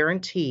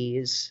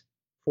guarantees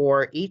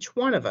for each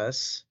one of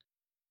us,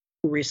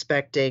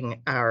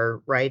 respecting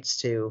our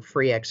rights to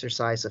free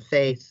exercise of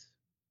faith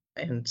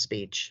and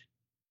speech.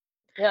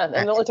 Yeah, and it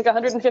That's only took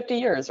 150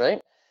 years,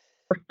 right?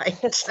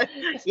 right.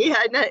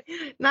 Yeah,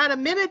 not a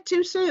minute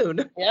too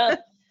soon. Yeah.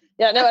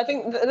 Yeah, no, I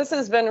think this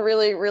has been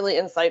really, really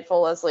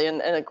insightful, Leslie,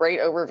 and a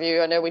great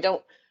overview. I know we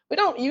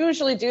don't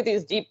usually do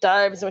these deep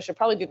dives, and we should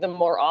probably do them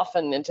more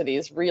often into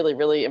these really,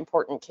 really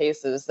important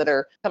cases that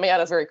are coming at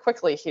us very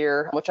quickly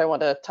here, which I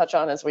want to touch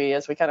on as we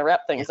kind of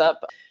wrap Yeah. things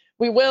up.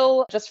 We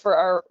will, just for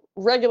our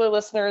regular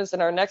listeners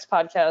in our next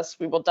podcast,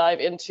 we will dive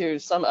into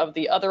some of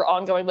the other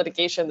ongoing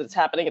litigation that's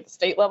happening at the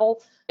state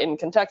level in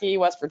Kentucky,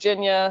 West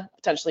Virginia,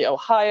 potentially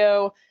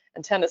Ohio,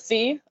 and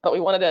Tennessee. But we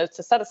wanted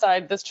to set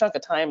aside this chunk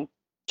of time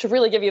to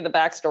really give you the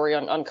backstory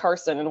on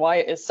Carson and why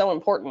it is so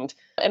important.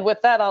 And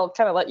with that, I'll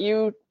kind of let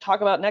you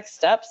talk about next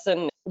steps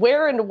and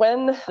where and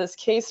when this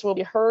case will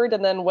be heard,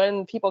 and then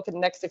when people can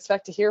next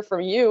expect to hear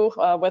from you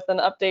with an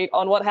update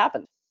on what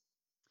happened.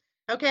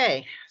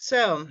 Okay,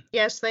 so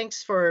yes,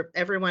 thanks for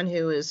everyone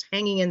who is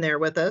hanging in there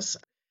with us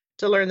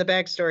to learn the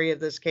backstory of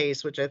this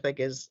case, which I think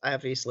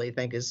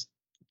is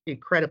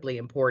incredibly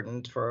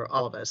important for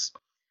all of us.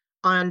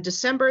 On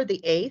December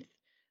the 8th,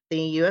 the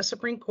U.S.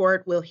 Supreme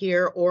Court will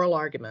hear oral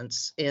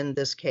arguments in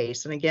this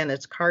case. And again,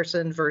 it's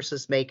Carson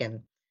versus Makin.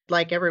 I'd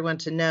like everyone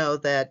to know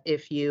that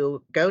if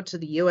you go to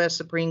the U.S.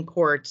 Supreme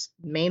Court's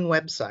main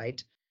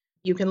website,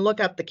 you can look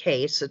up the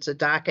case. It's a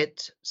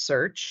docket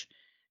search,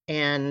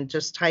 and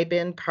just type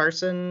in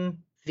Carson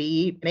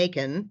v.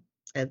 Makin.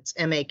 It's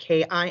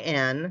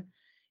Makin.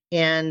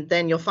 And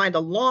then you'll find a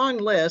long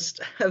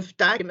list of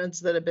documents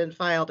that have been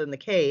filed in the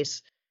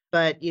case.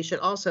 But you should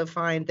also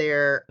find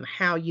there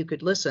how you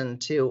could listen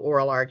to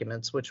oral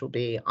arguments, which will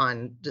be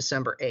on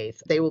December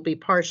 8th. They will be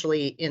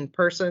partially in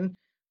person.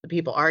 The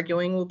people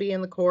arguing will be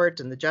in the court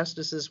and the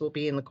justices will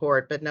be in the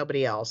court, but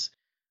nobody else.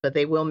 But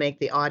they will make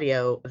the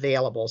audio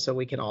available so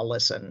we can all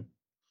listen.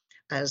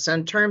 So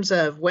in terms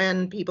of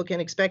when people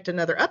can expect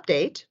another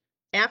update,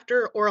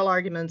 after oral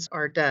arguments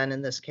are done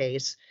in this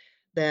case,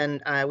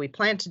 then we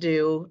plan to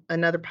do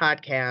another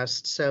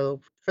podcast.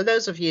 So for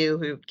those of you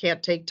who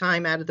can't take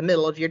time out of the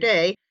middle of your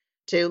day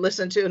to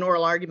listen to an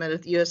oral argument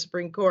at the U.S.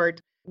 Supreme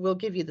Court, we'll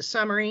give you the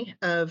summary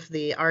of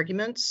the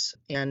arguments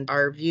and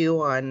our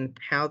view on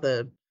how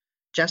the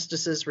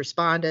justices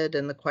responded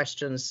and the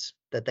questions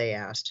that they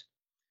asked.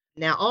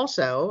 Now,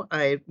 also,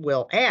 I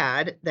will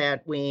add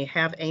that we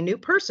have a new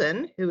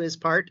person who is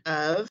part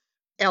of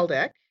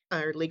LDEC,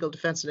 our Legal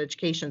Defense and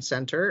Education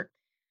Center,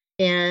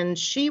 and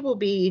she will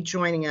be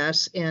joining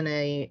us in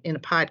a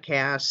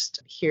podcast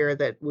here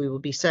that we will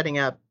be setting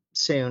up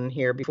soon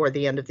here before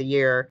the end of the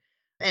year.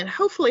 And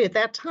hopefully at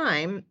that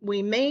time,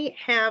 we may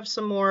have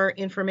some more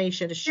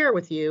information to share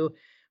with you.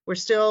 We're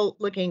still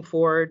looking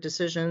for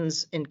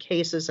decisions in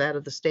cases out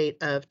of the state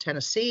of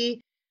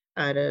Tennessee,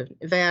 out of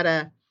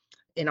Nevada.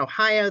 In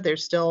Ohio,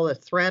 there's still a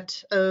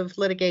threat of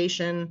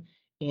litigation.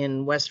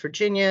 In West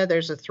Virginia,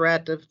 there's a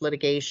threat of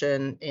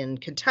litigation. In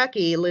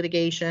Kentucky,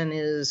 litigation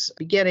is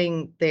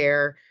beginning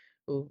there.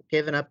 We'll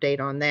give an update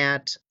on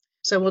that.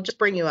 So we'll just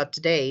bring you up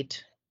to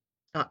date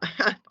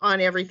on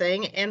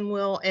everything, and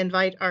we'll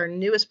invite our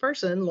newest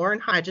person, Lauren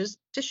Hodges,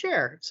 to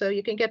share so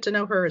you can get to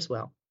know her as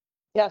well.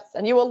 Yes,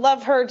 and you will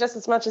love her just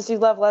as much as you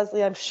love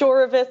Leslie. I'm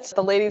sure of it.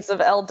 The ladies of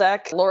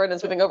LDEC. Lauren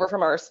is moving over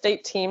from our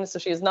state team, so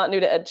she is not new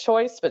to Ed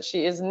Choice, but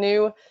she is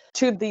new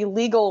to the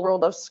legal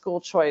world of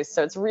school choice.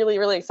 So it's really,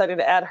 really exciting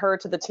to add her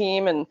to the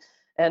team. And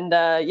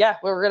yeah,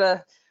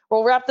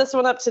 we'll wrap this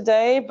one up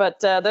today. But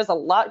there's a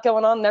lot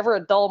going on. Never a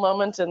dull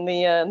moment in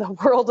the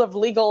world of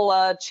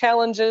legal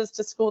challenges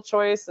to school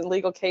choice and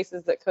legal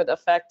cases that could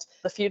affect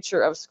the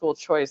future of school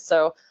choice.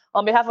 So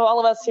on behalf of all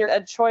of us here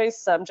at Ed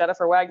Choice, I'm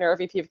Jennifer Wagner,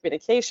 VP of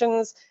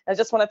Communications. I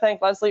just want to thank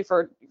Leslie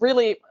for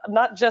really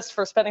not just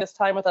for spending this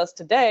time with us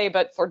today,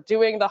 but for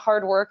doing the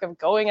hard work of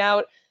going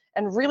out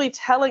and really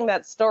telling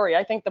that story.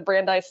 I think the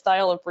Brandeis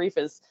style of brief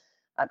is,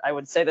 I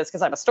would say this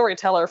because I'm a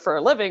storyteller for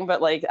a living,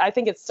 but like I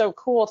think it's so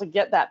cool to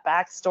get that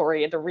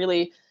backstory and to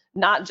really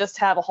not just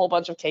have a whole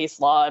bunch of case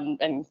law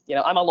and you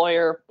know, I'm a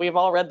lawyer. We've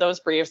all read those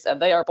briefs and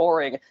they are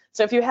boring.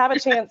 So if you have a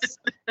chance,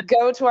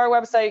 go to our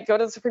website, go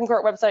to the Supreme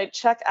Court website,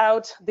 check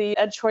out the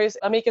Ed Choice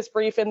amicus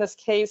brief in this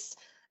case.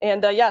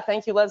 And yeah,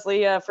 thank you,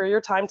 Leslie, for your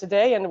time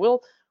today. And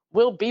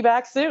we'll be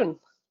back soon.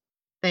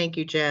 Thank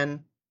you,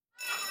 Jen.